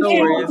crazy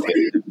stories.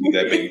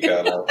 That big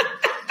got out.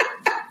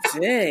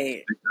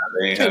 Dang.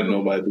 They ain't have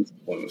nobody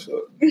disappointed.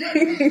 So.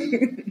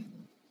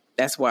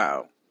 That's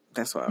wild.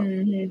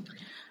 Mm-hmm.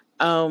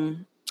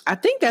 I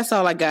think that's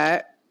all I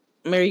got.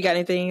 Mary, you got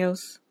anything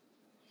else?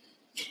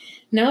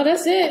 No,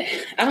 that's it.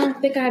 I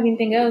don't think I have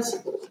anything else.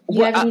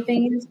 You have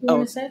anything else you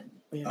want to say?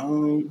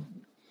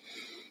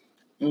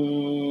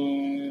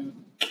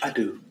 I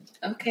do.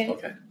 Okay.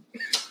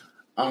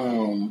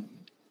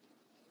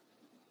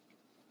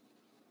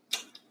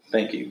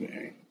 Thank you,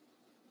 Mary.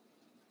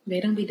 They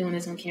don't be doing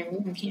this on camera.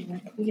 We're on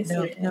camera. We can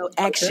say No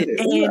action.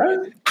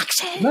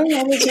 Action. No,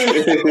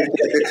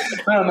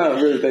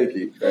 really, thank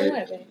you.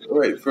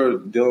 Right, for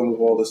dealing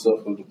with all the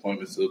stuff of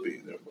deployment, still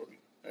being there for me.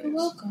 Right? You're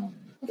welcome.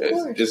 Of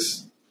course.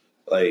 Just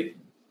like,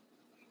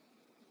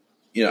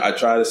 I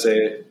try to say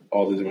it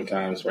all the different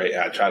times, right?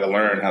 I try to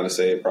learn how to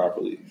say it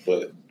properly,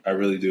 but I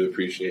really do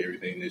appreciate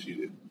everything that you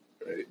do,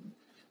 right?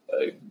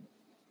 Like,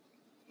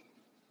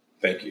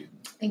 thank you.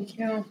 Thank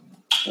you.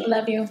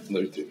 Love you.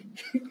 Love you too.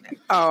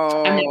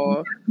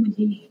 Oh,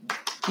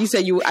 you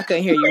said you. I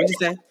couldn't hear you. What you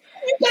say?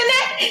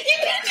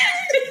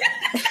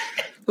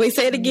 Wait,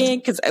 say it again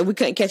because we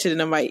couldn't catch it in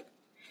the mic.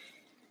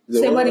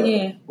 Say what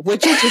again?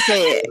 What you just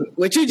said.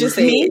 What you just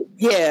said. Me?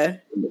 Yeah.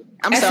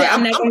 I'm sorry.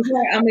 I'm not going to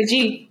try. I'm a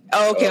G.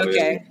 Oh,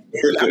 okay.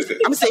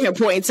 I'm sitting here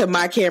pointing to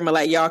my camera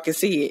like y'all can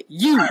see it.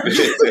 You.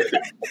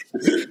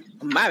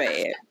 My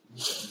bad.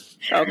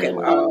 Okay.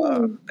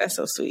 Oh, that's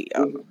so sweet.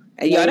 Oh.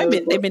 And y'all,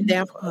 they've been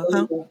down for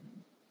huh?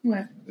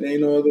 What? There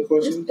ain't no other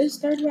questions? It's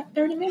 30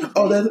 minutes.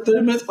 Oh, that's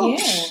 30 minutes? Oh, yeah.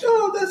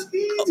 Oh, that's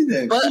easy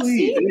then. But,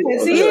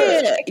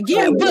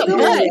 but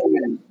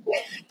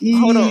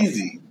hold on.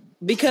 Easy.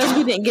 Because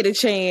we didn't get a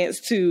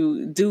chance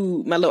to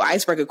do my little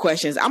icebreaker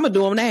questions, I'm going to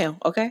do them now,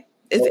 okay?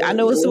 I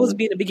know it's supposed to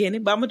be in the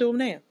beginning, but I'm going to do them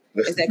now.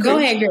 Is that cool? Go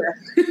ahead, girl.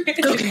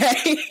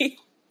 Okay.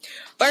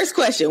 First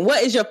question.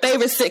 What is your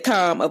favorite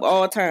sitcom of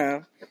all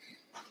time?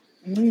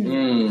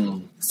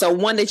 So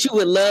one that you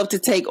would love to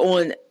take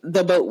on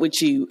the boat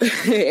with you.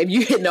 If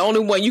you hit the only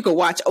one you can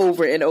watch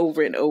over and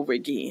over and over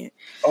again.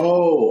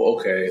 Oh,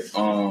 okay.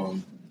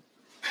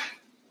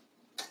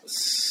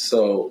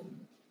 So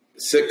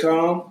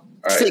sitcom?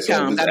 All right,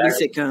 sitcom, gotta be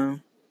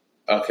sitcom.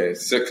 Okay,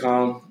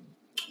 sitcom.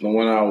 The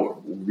one I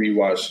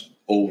rewatched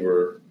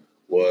over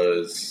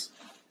was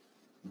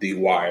The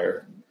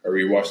Wire. I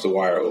rewatched The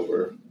Wire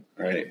over,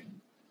 right?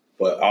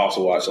 But I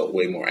also watched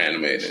way more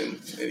anime than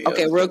any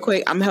Okay, real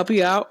quick, I'm gonna help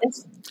you out.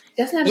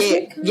 That's not a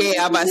sitcom.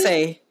 Yeah, I'm about to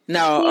say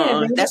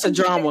no. That's a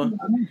drama.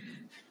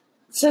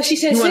 So she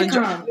said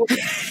sitcom.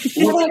 What's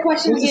the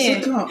question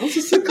again? What's a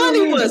sitcom?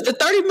 Funny was the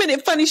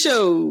 30-minute funny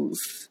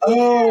shows.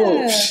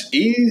 Oh,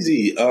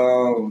 easy.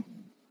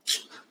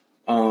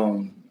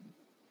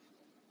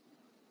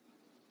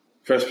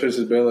 Fresh Prince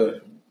of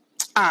Bel-Air.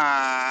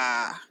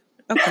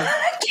 Okay.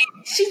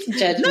 She's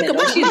judgmental.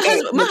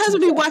 Look, my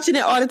husband be watching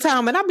it all the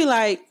time, and I'll be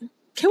like,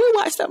 "Can we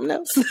watch something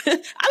else?"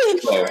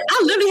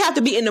 I literally have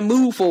to be in the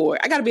mood for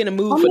it. I got to be in the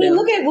mood for them.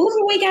 Look at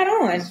what we got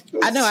on.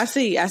 I know. I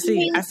see y'all.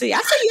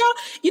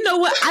 You know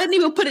what? I didn't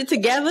even put it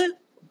together,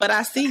 but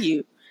I see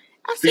you.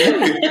 I see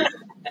you.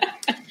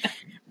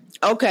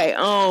 Okay.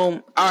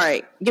 All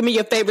right. Give me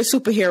your favorite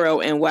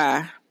superhero and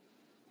why.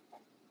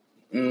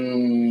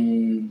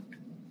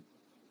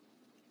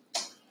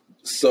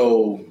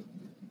 So,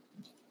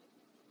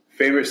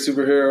 favorite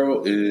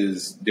superhero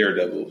is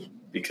Daredevil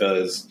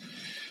because,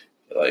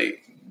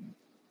 like,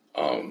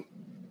 I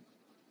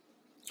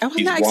was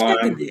not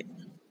expecting it.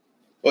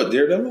 What,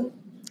 Daredevil?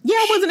 Yeah,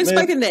 I wasn't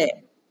expecting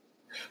that.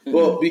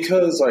 Well,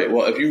 because,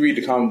 if you read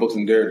the comic books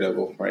in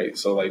Daredevil, right?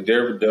 So,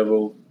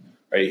 Daredevil,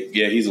 right?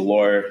 Yeah, he's a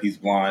lawyer, he's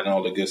blind,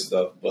 all the good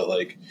stuff, but,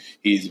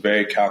 he's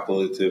very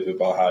calculative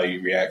about how he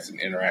reacts and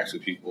interacts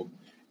with people.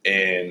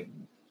 And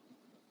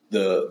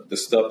the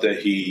stuff that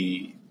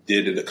he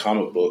did in the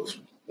comic books,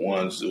 it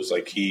was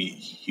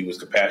he was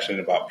compassionate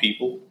about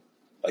people,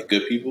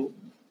 good people,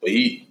 but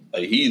he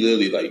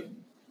literally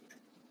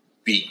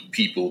beat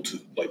people to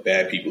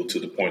bad people to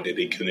the point that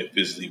they couldn't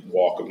physically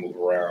walk or move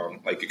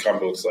around. The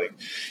comic books,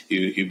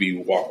 he'd be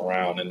walking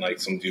around and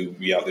some dude would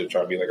be out there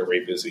trying to be a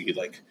rapist, and he'd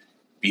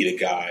beat a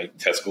guy,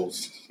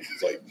 testicles,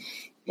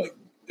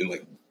 in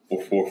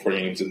 4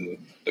 frames in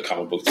the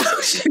comic books.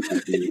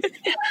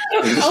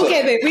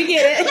 Okay, babe, we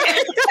get it.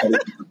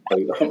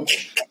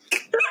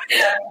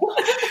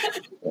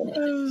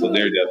 So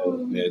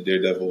Daredevil,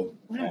 Daredevil.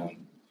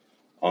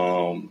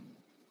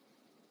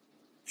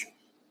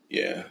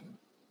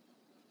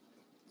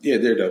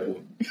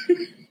 Daredevil.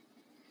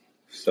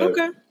 So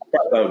okay. I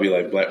thought it would be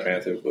Black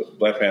Panther, but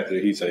Black Panther,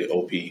 he's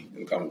OP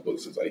in comic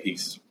books. It's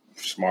he's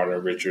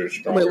smarter, richer,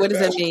 stronger. Wait, what does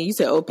that mean? You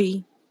said OP?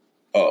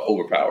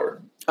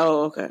 Overpowered.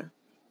 Oh, okay.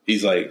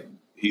 He's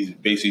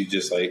basically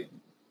just like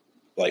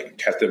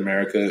Captain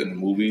America in the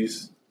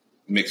movies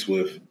mixed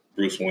with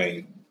Bruce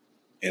Wayne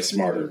and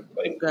smarter.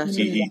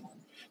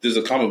 There's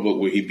a comic book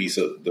where he beats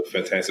up the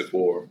Fantastic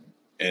Four,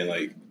 and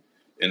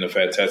in the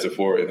Fantastic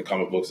Four in the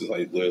comic books is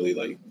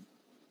literally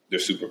they're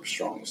super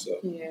strong and stuff.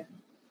 Yeah.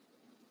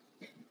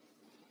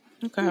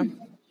 Okay.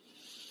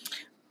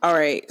 All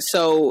right.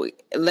 So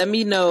let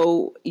me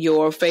know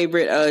your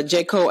favorite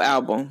J. Cole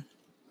album.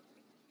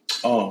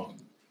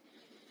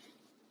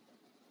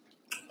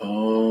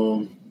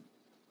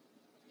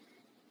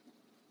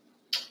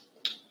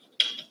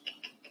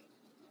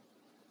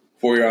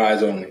 For Your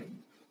Eyes Only.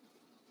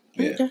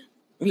 Yeah. Okay.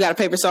 You got a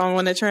favorite song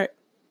on that track?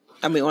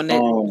 I mean, on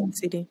that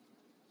CD?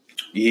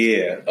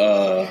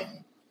 Yeah.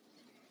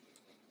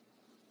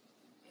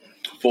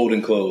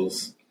 Folding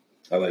Clothes.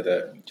 I like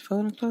that.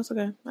 Folding Clothes?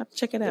 Okay. I'll have to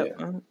check it out.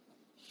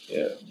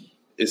 Yeah.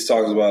 It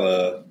talks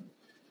about,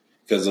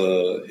 because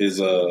his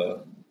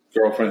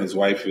girlfriend, his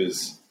wife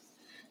is,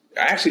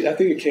 actually, I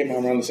think it came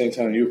out around the same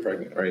time you were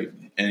pregnant, right?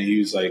 And he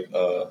was he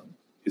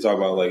talked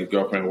about his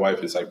girlfriend and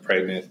wife is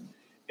pregnant,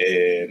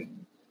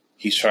 and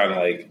he's trying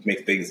to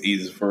make things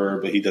easy for her,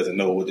 but he doesn't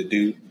know what to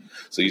do.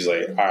 So he's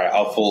like, all right,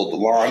 I'll fold the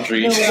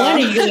laundry. No, what are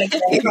you doing? I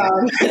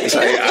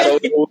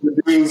don't know what to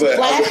do.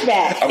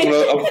 Flashback. I'm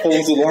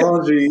fold the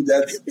laundry.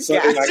 That's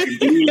something I can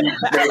do.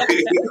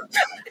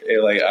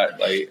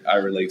 I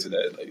relate to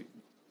that, like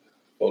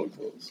folding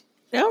clothes.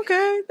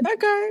 Okay.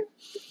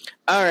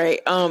 All right.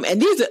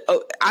 And these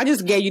are, I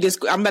just gave you this.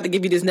 I'm about to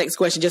give you this next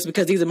question just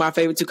because these are my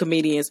favorite two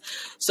comedians.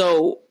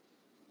 So,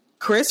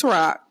 Chris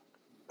Rock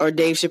or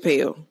Dave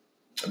Chappelle?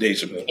 Dave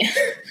Chappelle.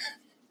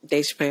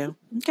 Dave Chappelle.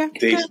 Okay.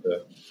 Dave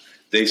Chappelle.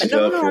 Dave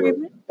Chappelle for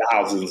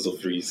thousands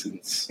of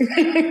reasons.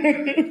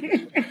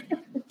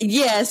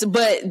 Yes,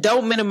 but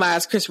don't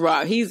minimize Chris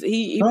Rock. He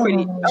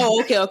pretty.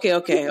 Oh,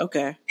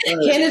 okay.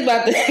 Ken is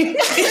about to. They're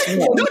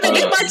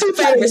my two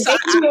favorites. So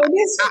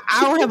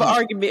I don't have an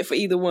argument for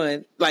either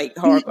one. Like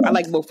hardcore. I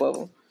like both of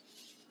them.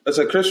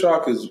 So Chris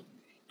Rock is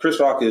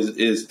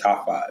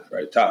top 5,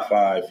 right? Top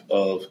 5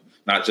 of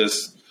not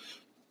just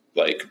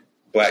like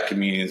black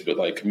comedians, but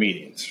like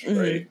comedians,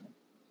 right?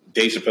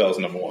 Dave Chappelle is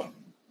number 1,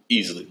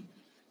 easily,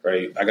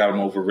 right? I got him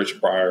over Rich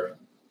Pryor,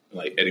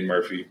 like Eddie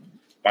Murphy.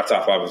 My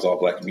top 5 is all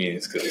black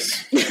comedians because.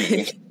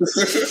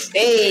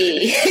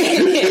 Hey.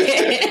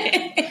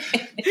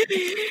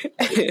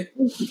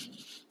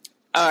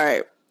 All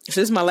right.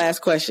 So this is my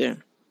last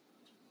question.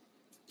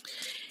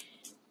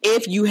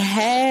 If you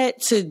had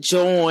to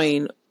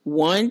join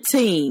one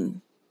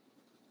team,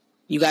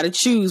 you got to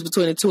choose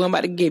between the two I'm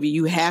about to give you.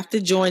 You have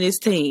to join this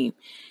team.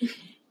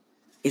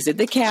 Is it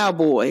the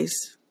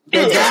Cowboys,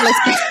 the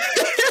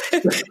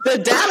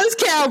Dallas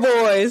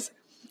Cowboys,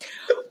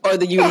 or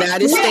the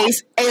United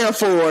States Air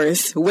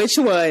Force? Which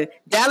one?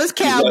 Dallas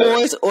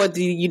Cowboys or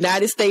the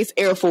United States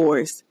Air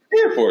Force?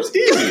 Air Force,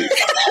 easy.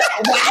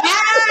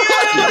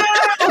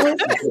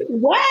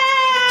 Wow.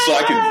 So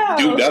I can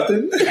do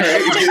nothing,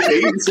 right? Get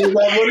paid and save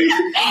my money.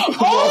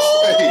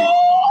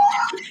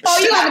 Oh,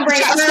 you got to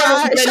bring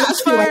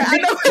shots fired. I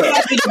know.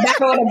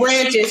 Back on the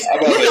branches.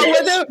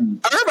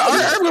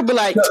 Irv would be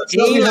like,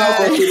 tell me how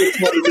much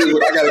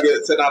I got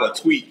to send out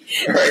a tweet,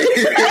 right?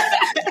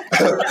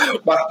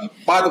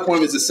 My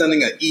appointment is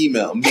sending an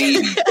email,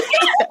 maybe.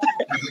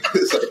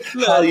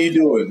 Like, how are you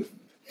doing?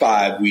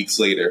 5 weeks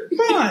later.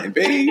 Fine,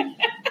 babe.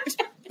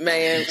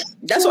 Man,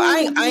 that's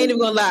why I ain't even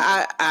gonna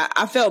lie.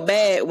 I felt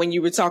bad when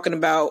you were talking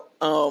about,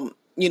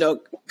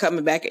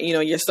 coming back,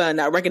 your son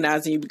not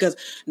recognizing you, because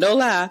no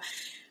lie,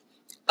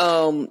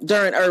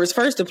 during Irv's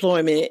first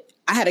deployment,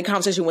 I had a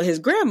conversation with his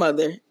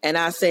grandmother, and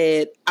I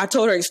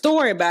told her a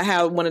story about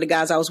how one of the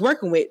guys I was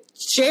working with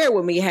shared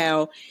with me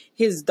how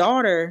his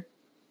daughter,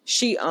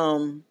 she,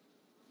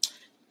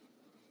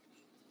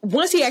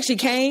 once he actually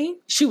came,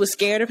 she was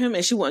scared of him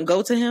and she wouldn't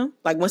go to him.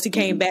 Like once he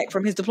came back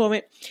from his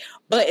deployment.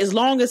 But as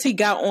long as he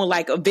got on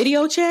like a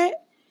video chat,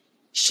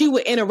 she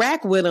would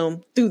interact with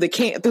him through the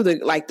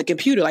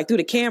computer, like through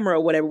the camera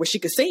or whatever, where she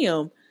could see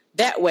him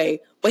that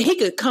way. But he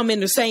could come in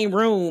the same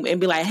room and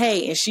be like,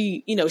 hey, and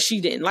she, she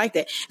didn't like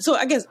that. So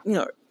I guess,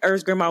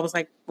 Earth's grandma was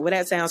like, well,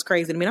 that sounds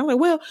crazy to me. And I'm like,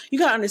 well, you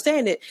got to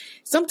understand that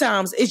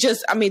sometimes it's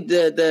just,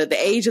 the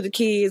age of the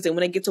kids, and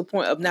when they get to a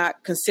point of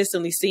not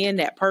consistently seeing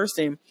that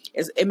person,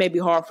 it may be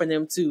hard for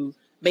them to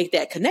make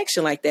that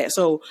connection like that.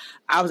 So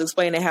I was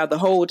explaining how the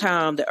whole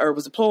time that Earth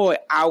was deployed,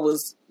 I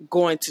was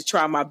going to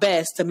try my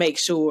best to make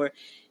sure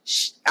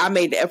I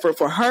made the effort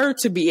for her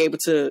to be able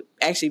to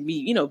actually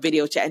be,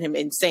 video chatting him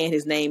and saying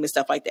his name and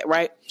stuff like that.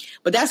 Right.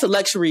 But that's a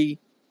luxury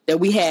that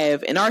we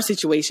have in our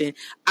situation.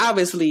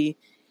 Obviously,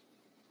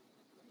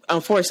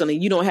 unfortunately,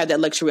 you don't have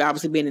that luxury,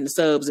 obviously being in the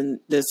subs and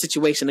the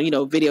situation,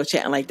 video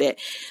chatting like that.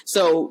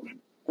 So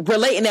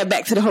relating that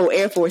back to the whole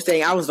Air Force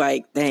thing, I was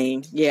like,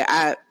 dang,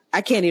 yeah,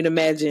 I can't even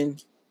imagine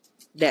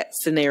that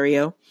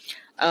scenario.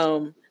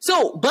 But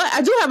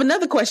I do have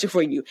another question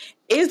for you.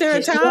 Is there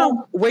a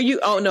time where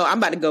oh no, I'm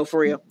about to go for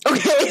real.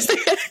 Okay. Is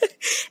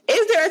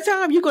there a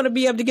time you're going to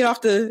be able to get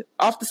off the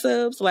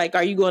subs? Like,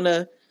 are you going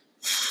to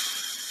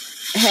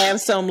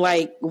have some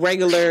like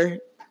regular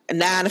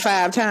 9 to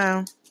 5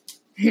 time?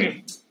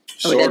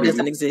 That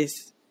doesn't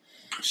exist.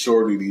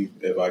 Short duty,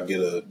 if I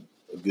get a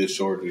good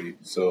short duty.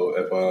 So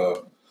if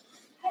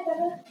Hi,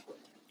 Bubba.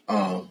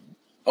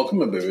 oh, come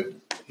here, baby.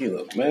 Hey,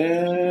 look,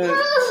 man.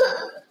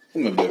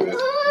 Come here, baby.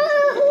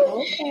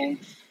 Okay.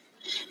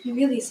 You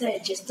really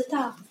said just the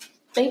top.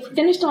 They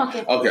finished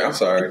talking. Okay, I'm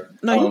sorry.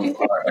 No,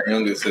 our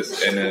youngest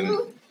sister, and then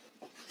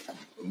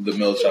the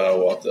middle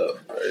child walked up.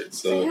 Right,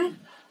 so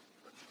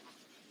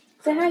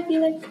say hi,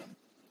 Felix.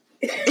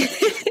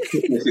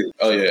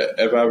 Oh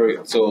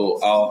yeah, so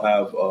I'll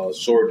have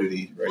shore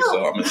duty, right?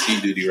 So I'm in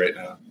sea duty right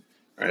now,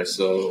 right?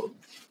 So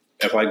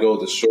if I go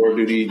to shore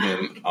duty,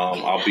 then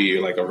I'll be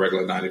like a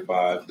regular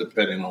 95,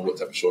 depending on what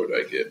type of shore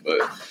I get.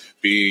 But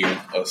being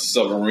a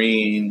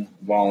submarine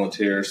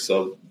volunteer,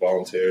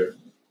 sub-volunteer,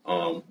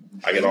 I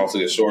can also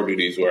get shore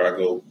duties where I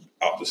go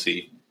out to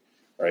sea,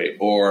 right?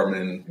 Or I'm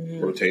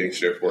in rotating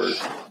shift work,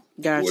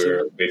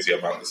 where basically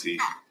I'm out to sea.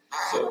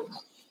 So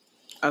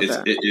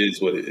it is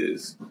what it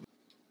is.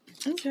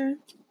 Okay.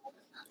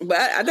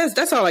 But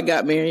that's all I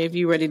got, Mary. If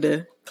you ready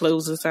to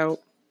close us out.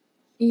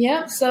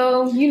 Yep.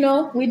 So,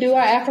 we do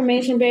our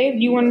affirmation, babe.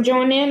 You want to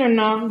join in or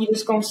no? You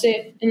just going to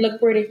sit and look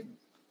pretty?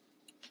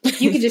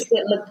 You can just sit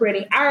and look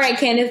pretty. All right,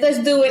 Candace, let's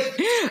do it.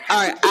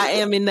 All right. I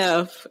am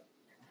enough.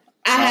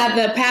 I have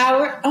the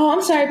power. Oh,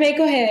 I'm sorry, babe.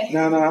 Go ahead.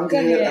 No, I'm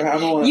Go good. ahead. I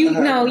don't want.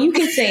 You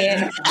can say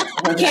it.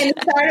 Can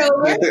it start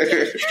over?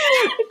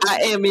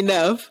 I am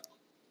enough.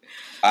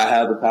 I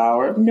have the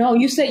power. No,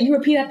 you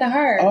repeat after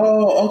her.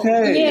 Oh,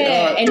 okay.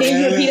 Yeah, and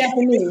then you repeat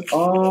after me.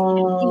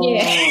 Oh,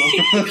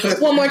 yeah.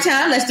 One more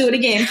time. Let's do it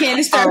again.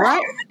 Candace, start. All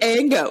right,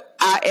 and go.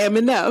 I am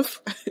enough.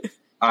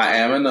 I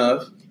am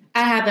enough.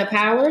 I have the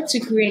power to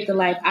create the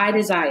life I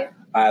desire.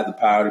 I have the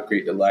power to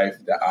create the life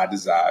that I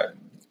desire.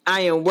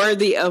 I am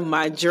worthy of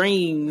my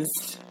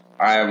dreams.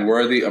 I am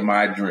worthy of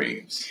my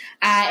dreams.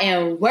 I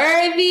am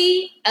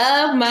worthy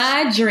of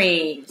my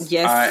dreams.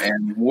 Yes. I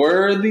am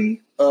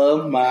worthy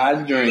of my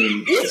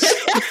dreams.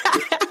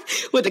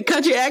 With a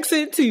country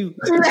accent, too.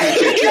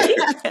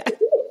 Right.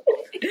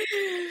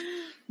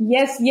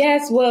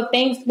 Yes. Well,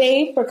 thanks,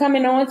 babe, for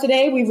coming on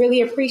today. We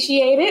really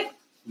appreciate it.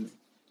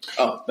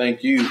 Oh,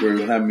 thank you for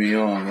having me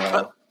on.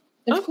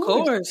 Of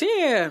course,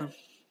 yeah.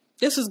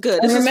 This was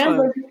good. And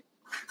remember,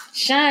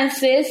 shine,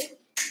 sis.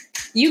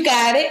 You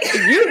got it.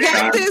 You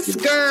got this,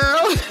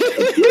 girl.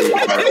 You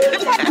got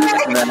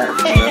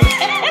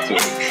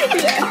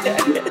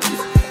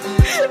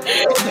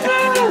it.